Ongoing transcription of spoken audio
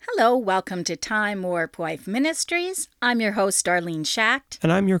Hello, welcome to Time Warp Wife Ministries. I'm your host, Darlene Schacht.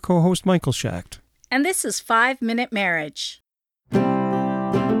 And I'm your co-host, Michael Schacht. And this is 5 Minute Marriage.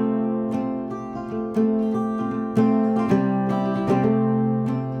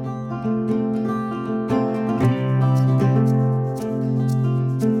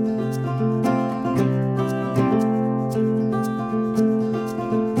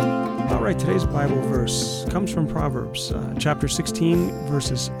 Today's Bible verse comes from Proverbs, chapter 16,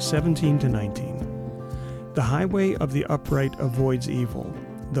 verses 17 to 19. The highway of the upright avoids evil.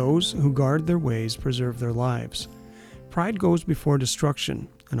 Those who guard their ways preserve their lives. Pride goes before destruction,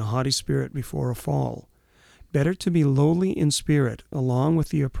 and a haughty spirit before a fall. Better to be lowly in spirit along with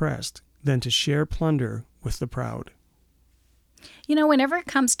the oppressed than to share plunder with the proud. You know, whenever it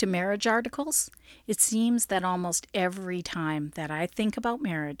comes to marriage articles, it seems that almost every time that I think about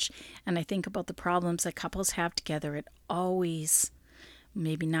marriage and I think about the problems that couples have together, it always,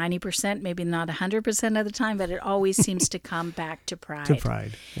 maybe 90%, maybe not 100% of the time, but it always seems to come back to pride. To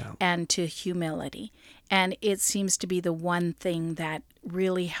pride, yeah. And to humility. And it seems to be the one thing that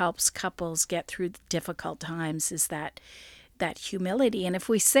really helps couples get through the difficult times is that humility. And if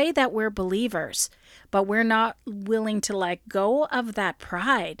we say that we're believers, but we're not willing to let go of that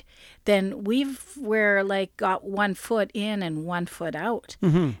pride, then we're like got 1 foot in and 1 foot out.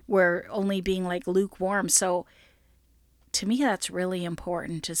 Mm-hmm. We're only being like lukewarm. So to me, that's really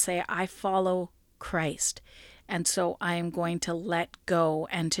important to say, I follow Christ. And so I am going to let go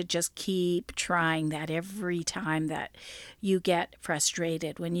and to just keep trying that every time that you get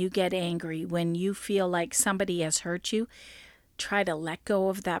frustrated, when you get angry, when you feel like somebody has hurt you, try to let go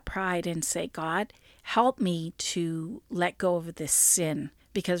of that pride and say, God, help me to let go of this sin,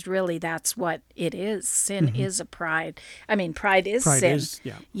 because really that's what it is. Sin is a pride. I mean, pride is sin.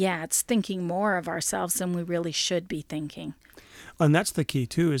 Yeah, it's thinking more of ourselves than we really should be thinking. And that's the key,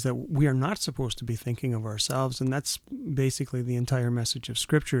 too, is that we are not supposed to be thinking of ourselves. And that's basically the entire message of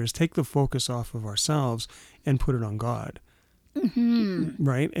Scripture, is take the focus off of ourselves and put it on God. Mm-hmm.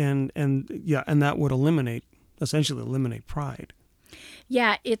 Right? And that would essentially eliminate pride.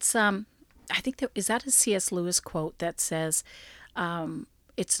 Yeah, it's I think is that a C.S. Lewis quote that says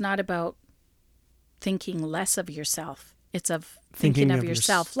it's not about thinking less of yourself, it's of thinking of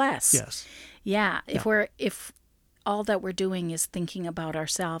yourself less. Yes. Yeah, if all that we're doing is thinking about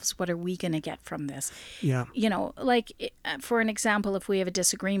ourselves, what are we going to get from this? Yeah. You know, like for an example, if we have a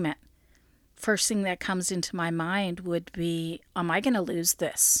disagreement, first thing that comes into my mind would be, am I going to lose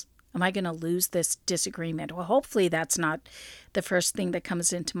this? Am I going to lose this disagreement? Well, hopefully that's not the first thing that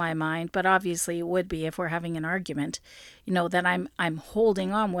comes into my mind, but obviously it would be if we're having an argument, you know, that I'm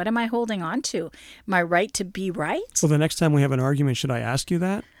holding on. What am I holding on to? My right to be right? Well, the next time we have an argument, should I ask you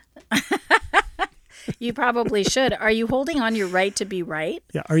that? You probably should. Are you holding on your right to be right?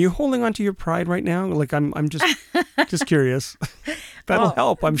 Yeah. Are you holding on to your pride right now? Like I'm just curious. That'll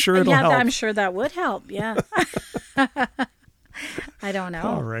help. I'm sure it'll help. Yeah, I'm sure that would help. Yeah. I don't know.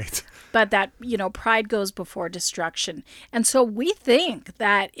 All right. But that, you know, pride goes before destruction. And so we think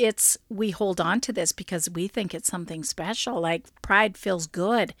that we hold on to this because we think it's something special. Like pride feels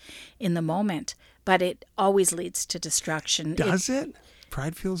good in the moment, but it always leads to destruction. Does it?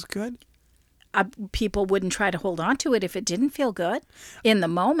 Pride feels good? People wouldn't try to hold on to it if it didn't feel good. In the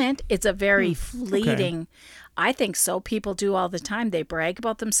moment, it's a very fleeting. Okay. I think so. People do all the time. They brag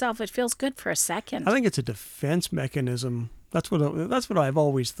about themselves. It feels good for a second. I think it's a defense mechanism. That's what I've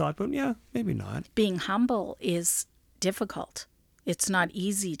always thought, but yeah, maybe not. Being humble is difficult. It's not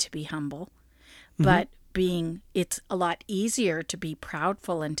easy to be humble, but it's a lot easier to be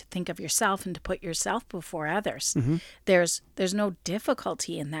proudful and to think of yourself and to put yourself before others. Mm-hmm. There's no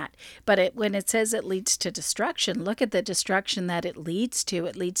difficulty in that. But when it says it leads to destruction, look at the destruction that it leads to.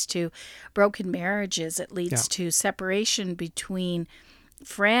 It leads to broken marriages. It leads to separation between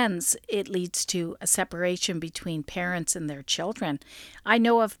friends. It leads to a separation between parents and their children. I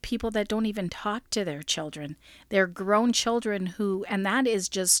know of people that don't even talk to their children. They're grown children and that is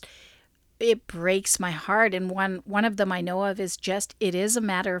just, it breaks my heart. And one of them I know of is just, it is a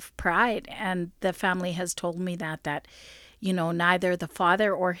matter of pride. And the family has told me that, you know, neither the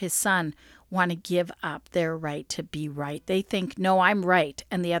father or his son want to give up their right to be right. They think, no, I'm right,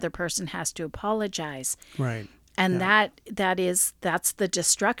 and the other person has to apologize. Right. And that's the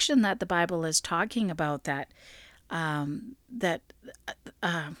destruction that the Bible is talking about.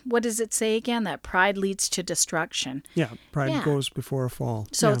 What does it say again? That pride leads to destruction. Yeah, pride goes before a fall.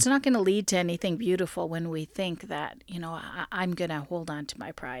 So it's not going to lead to anything beautiful when we think that, you know, I'm going to hold on to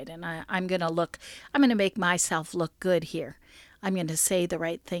my pride and I'm going to make myself look good here. I'm going to say the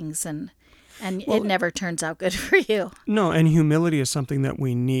right things and And Well, it never turns out good for you. No, and humility is something that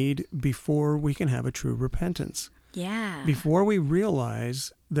we need before we can have a true repentance. Yeah. Before we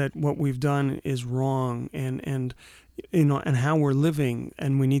realize that what we've done is wrong and and how we're living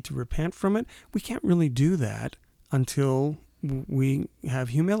and we need to repent from it, we can't really do that until we have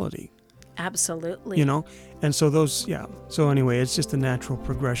humility. Absolutely. And so So anyway, it's just a natural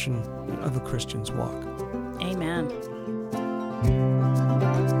progression of a Christian's walk. Amen.